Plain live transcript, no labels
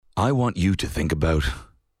I want you to think about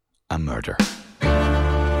a murder.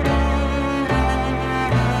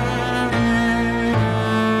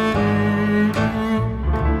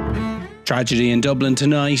 Tragedy in Dublin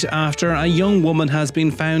tonight after a young woman has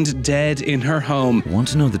been found dead in her home. Want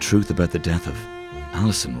to know the truth about the death of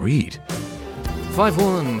Alison Reid?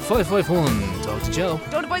 51551. Talk to Joe.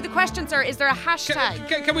 Don't avoid the question, sir. Is there a hashtag?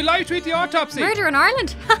 Can we live tweet the autopsy? Murder in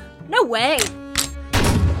Ireland? No way.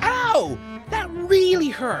 Ow! That really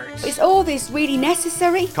hurts. Is all this really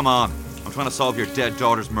necessary? Come on. I'm trying to solve your dead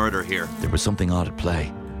daughter's murder here. There was something odd at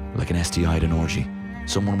play, like an STI at an orgy.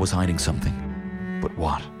 Someone was hiding something. But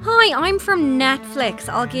what? Hi, I'm from Netflix.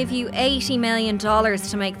 I'll give you $80 million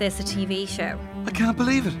to make this a TV show. I can't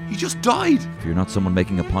believe it. He just died. If you're not someone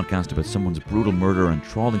making a podcast about someone's brutal murder and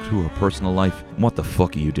trawling through her personal life, what the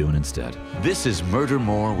fuck are you doing instead? This is Murder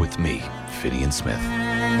More with me, Finian Smith.